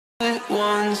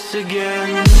once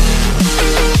again.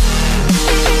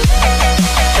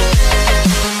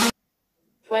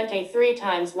 23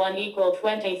 times 1 equal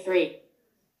 23.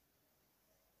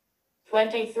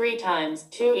 23 times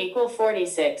 2 equal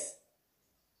 46.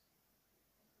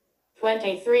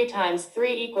 23 times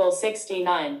 3 equals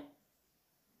 69.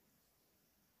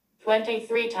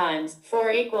 23 times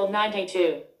 4 equal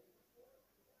 92.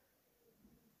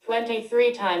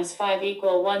 23 times 5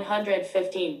 equal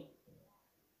 115.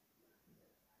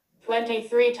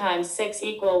 23 times 6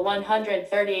 equal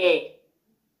 138.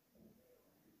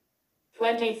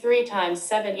 23 times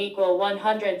 7 equal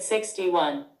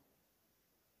 161.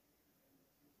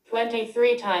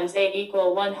 23 times 8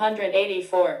 equal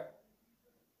 184.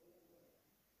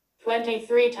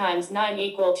 23 times 9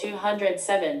 equal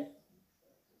 207.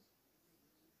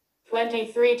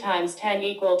 23 times 10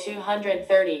 equal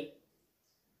 230.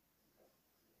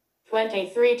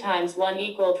 23 times 1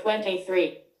 equal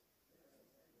 23.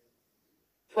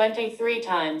 23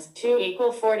 times 2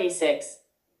 equal 46.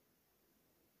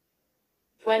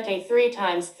 23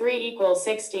 times 3 equals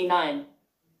 69.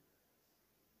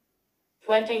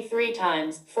 23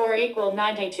 times 4 equal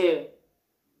 92.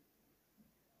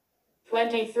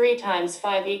 23 times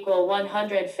 5 equal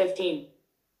 115.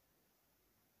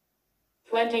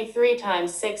 23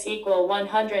 times 6 equal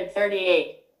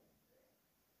 138.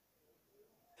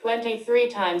 23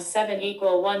 times 7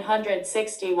 equal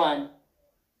 161.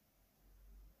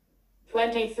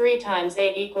 23 times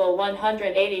 8 equal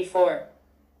 184.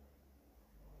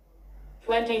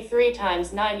 23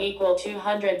 times 9 equal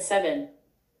 207.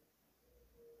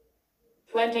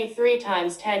 23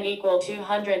 times 10 equal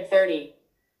 230.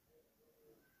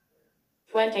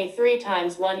 23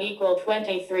 times 1 equal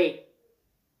 23.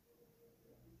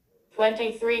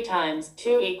 23 times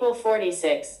 2 equal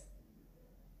 46.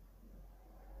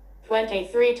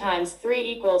 23 times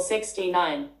 3 equals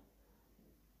 69.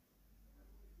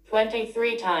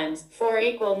 23 times 4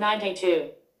 equal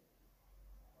 92.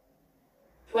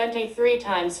 23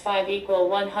 times 5 equal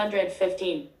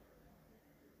 115.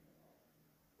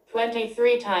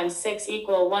 23 times 6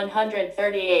 equal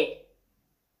 138.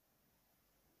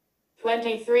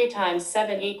 23 times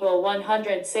 7 equal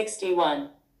 161.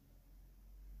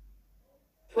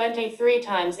 23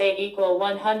 times 8 equal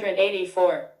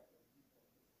 184.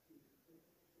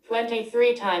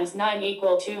 23 times 9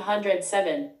 equal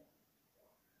 207.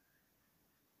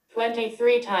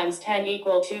 23 times 10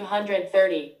 equal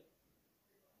 230.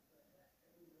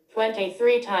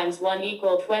 23 times 1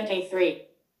 equal 23.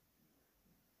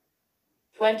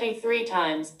 23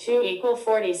 times 2 equal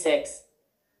 46.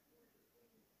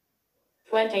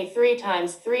 23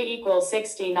 times 3 equals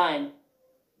 69.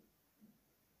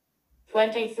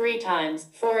 23 times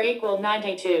 4 equal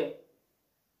 92.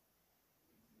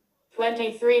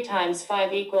 23 times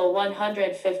 5 equal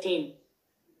 115.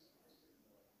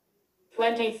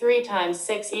 23 times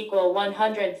 6 equal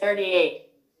 138.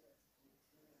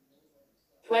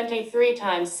 23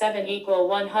 times 7 equal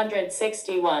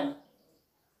 161.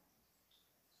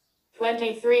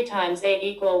 23 times 8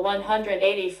 equal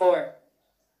 184.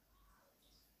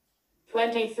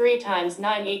 23 times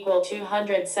 9 equal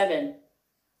 207.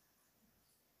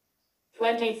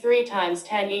 23 times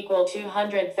 10 equal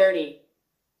 230.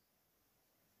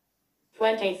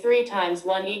 23 times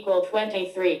 1 equal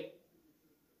 23.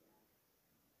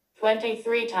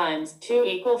 23 times 2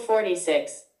 equal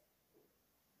 46.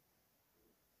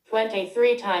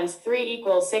 23 times 3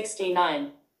 equals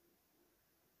 69.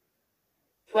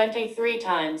 23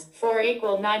 times 4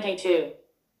 equal 92.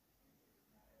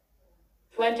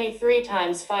 23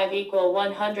 times 5 equal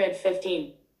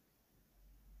 115.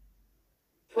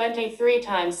 23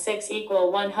 times 6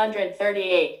 equal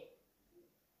 138.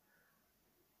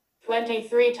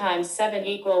 23 times 7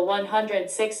 equal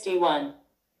 161.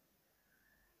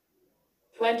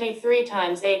 23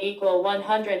 times 8 equal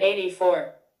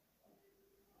 184.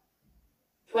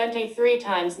 23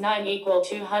 times 9 equal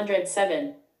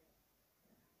 207.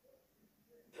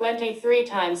 23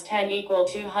 times 10 equal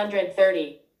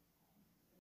 230.